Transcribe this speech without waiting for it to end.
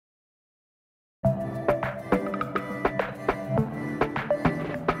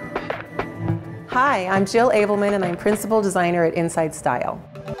Hi, I'm Jill Abelman and I'm Principal Designer at Insidestyle.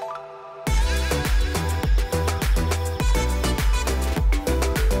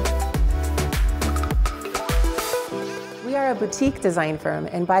 We are a boutique design firm,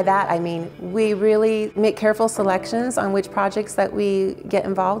 and by that I mean we really make careful selections on which projects that we get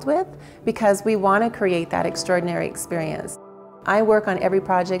involved with because we want to create that extraordinary experience. I work on every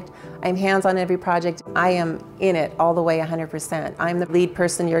project, I'm hands-on every project, I am in it all the way 100%. I'm the lead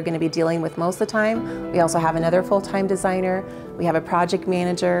person you're going to be dealing with most of the time. We also have another full-time designer, we have a project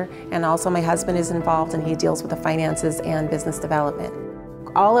manager, and also my husband is involved and he deals with the finances and business development.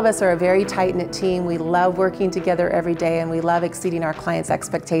 All of us are a very tight-knit team. We love working together every day and we love exceeding our clients'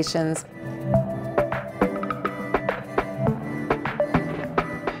 expectations.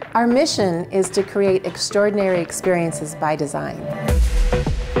 Our mission is to create extraordinary experiences by design.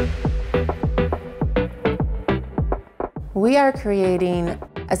 We are creating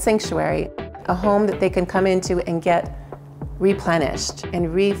a sanctuary, a home that they can come into and get replenished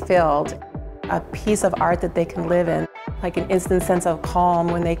and refilled, a piece of art that they can live in, like an instant sense of calm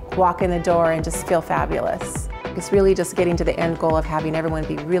when they walk in the door and just feel fabulous. It's really just getting to the end goal of having everyone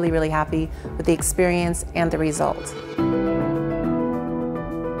be really, really happy with the experience and the result.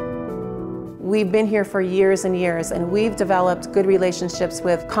 We've been here for years and years, and we've developed good relationships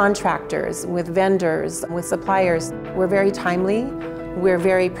with contractors, with vendors, with suppliers. We're very timely, we're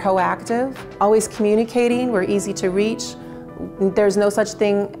very proactive, always communicating, we're easy to reach. There's no such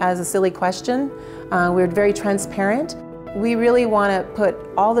thing as a silly question. We're very transparent. We really want to put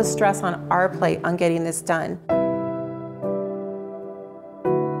all the stress on our plate on getting this done.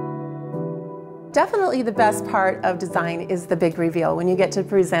 Definitely the best part of design is the big reveal, when you get to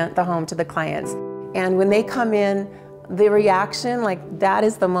present the home to the clients. And when they come in, the reaction, like that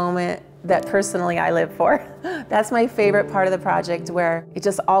is the moment that personally I live for. That's my favorite part of the project, where it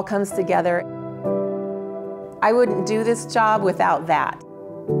just all comes together. I wouldn't do this job without that.